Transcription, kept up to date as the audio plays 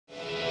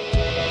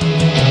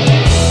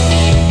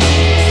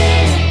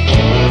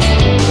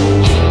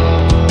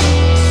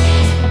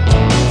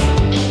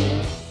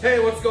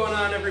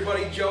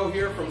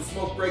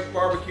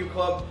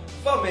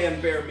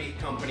Man Bear Meat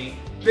Company.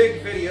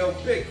 Big video,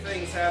 big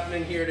things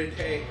happening here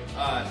today.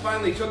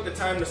 Finally took the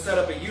time to set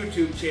up a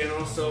YouTube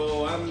channel,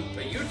 so I'm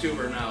a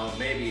YouTuber now,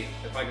 maybe,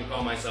 if I can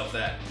call myself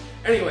that.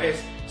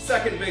 Anyways,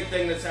 second big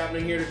thing that's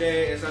happening here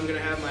today is I'm going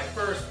to have my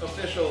first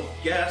official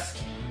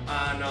guest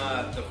on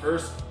the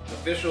first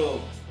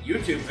official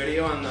YouTube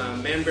video on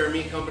the Man Bear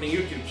Meat Company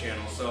YouTube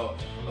channel. So,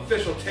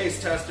 official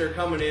taste tester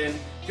coming in,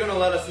 gonna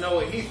let us know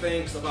what he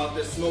thinks about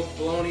this smoked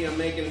bologna I'm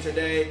making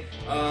today.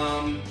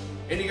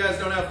 And you guys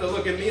don't have to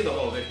look at me the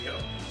whole video.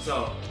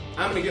 So,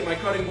 I'm gonna get my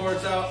cutting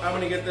boards out, I'm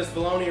gonna get this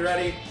bologna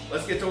ready,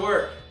 let's get to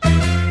work.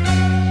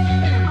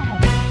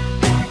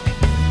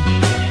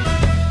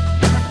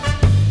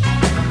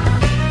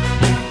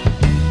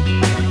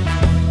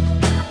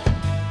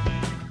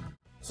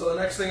 So the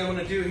next thing I'm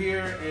going to do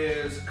here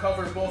is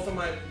cover both of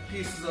my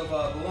pieces of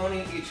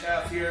bologna, each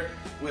half here,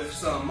 with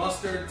some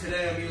mustard.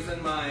 Today I'm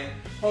using my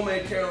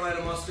homemade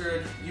Carolina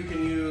mustard. You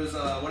can use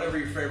whatever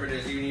your favorite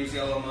is. You can use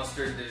yellow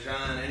mustard,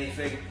 Dijon,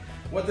 anything.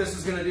 What this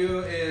is going to do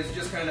is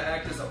just kind of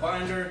act as a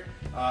binder.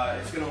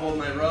 It's going to hold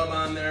my rub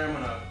on there. I'm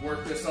going to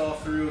work this all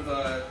through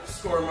the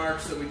score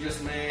marks that we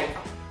just made.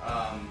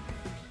 I'm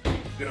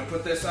going to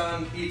put this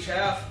on each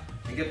half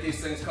and get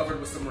these things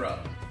covered with some rub.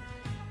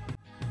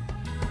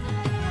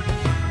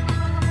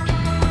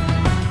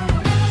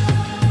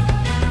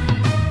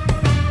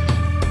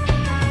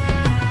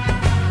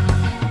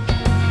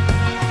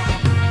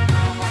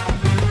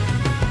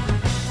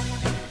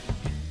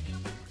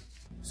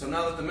 So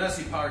now that the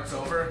messy part's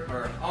over,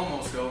 or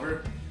almost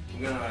over,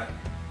 I'm gonna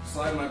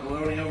slide my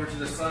bologna over to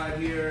the side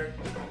here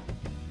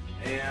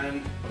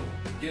and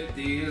get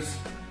these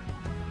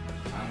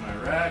on my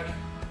rack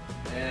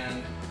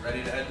and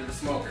ready to head to the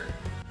smoker.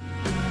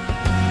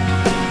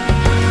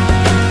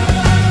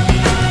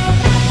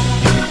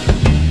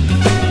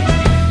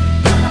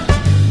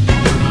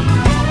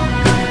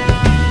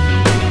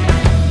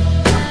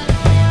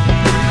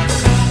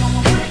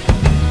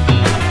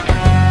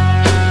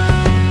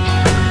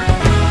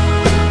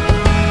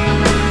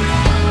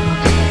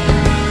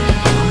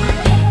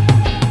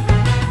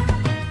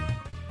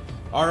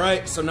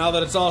 Alright, so now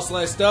that it's all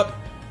sliced up,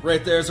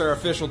 right there's our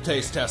official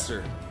taste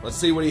tester. Let's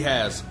see what he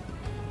has.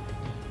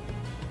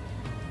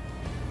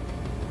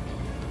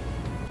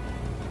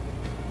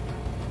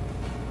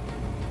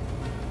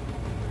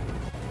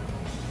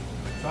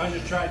 So I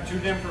just tried two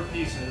different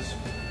pieces,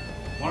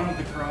 one of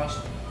the crust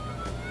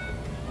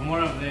and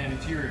one of the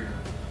interior.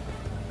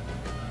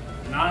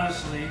 And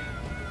honestly,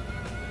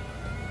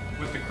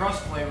 with the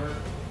crust flavor,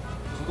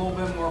 it's a little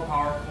bit more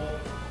powerful,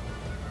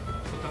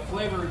 but the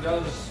flavor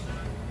goes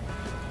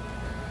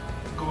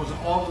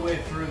all the way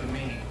through the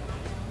meat.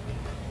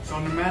 So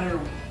no matter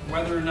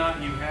whether or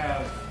not you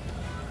have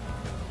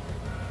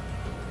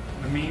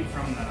the meat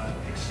from the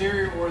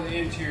exterior or the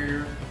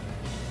interior,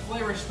 the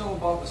flavor is still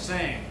about the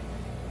same.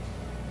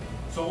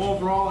 So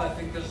overall, I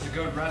think this is a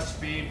good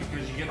recipe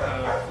because you get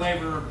the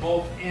flavor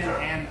both in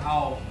and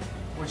out,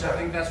 which I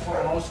think that's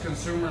what most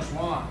consumers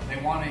want. They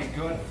want a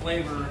good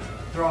flavor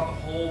throughout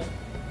the whole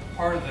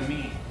part of the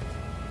meat.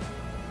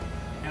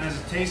 And as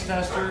a taste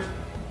tester,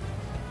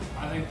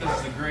 I think this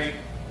is a great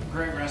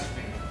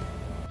recipe.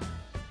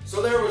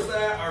 So there was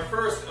that, our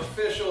first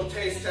official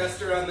taste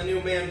tester on the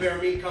new Man Bear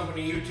Meat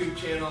Company YouTube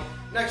channel.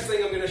 Next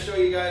thing I'm going to show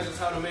you guys is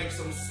how to make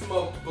some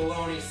smoked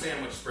bologna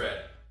sandwich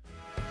spread.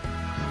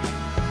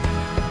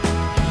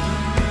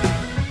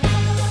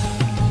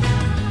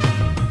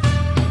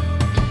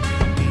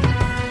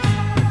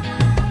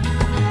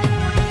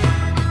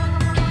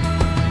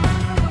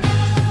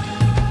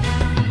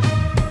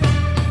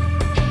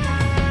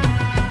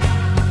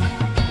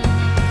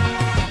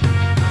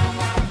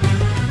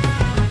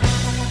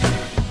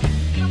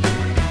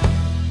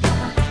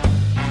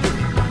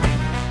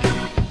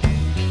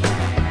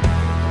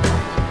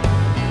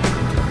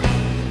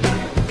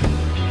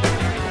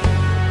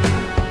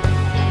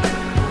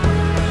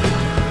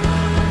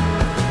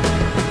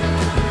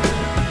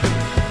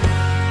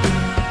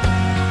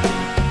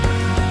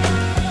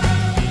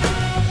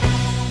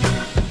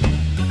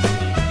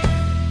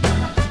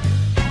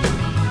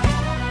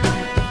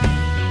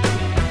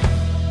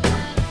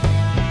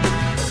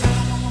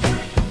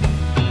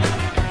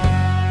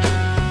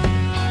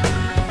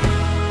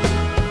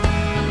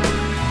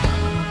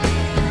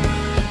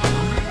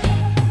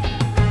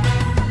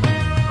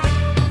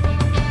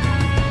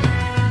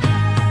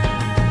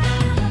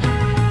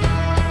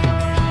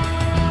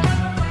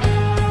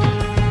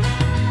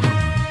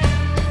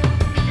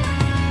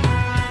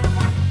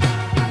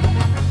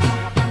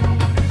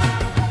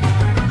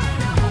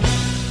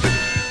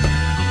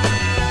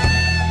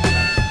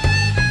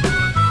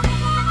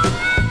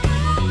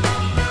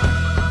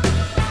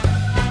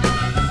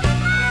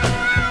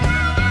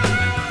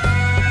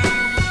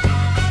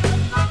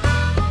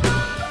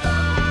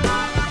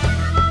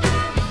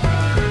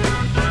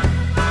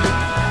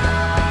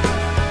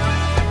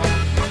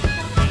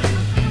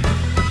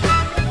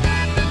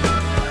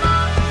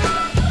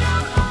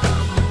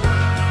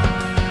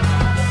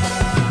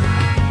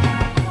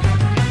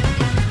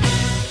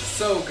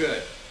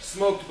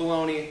 smoked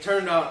bologna.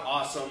 Turned out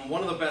awesome.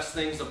 One of the best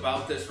things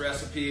about this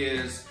recipe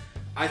is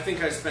I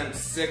think I spent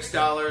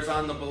 $6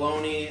 on the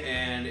bologna,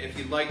 and if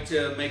you'd like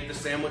to make the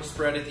sandwich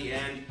spread at the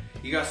end,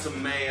 you got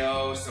some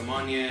mayo, some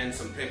onion,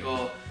 some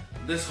pickle.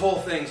 This whole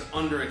thing's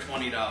under a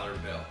 $20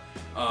 bill.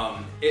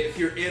 If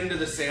you're into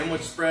the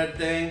sandwich spread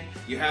thing,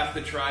 you have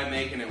to try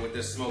making it with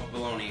this smoked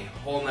bologna.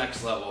 Whole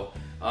next level.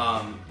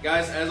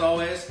 Guys, as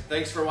always,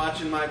 thanks for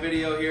watching my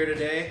video here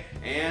today,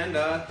 and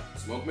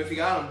smoke 'em if you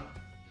got 'em.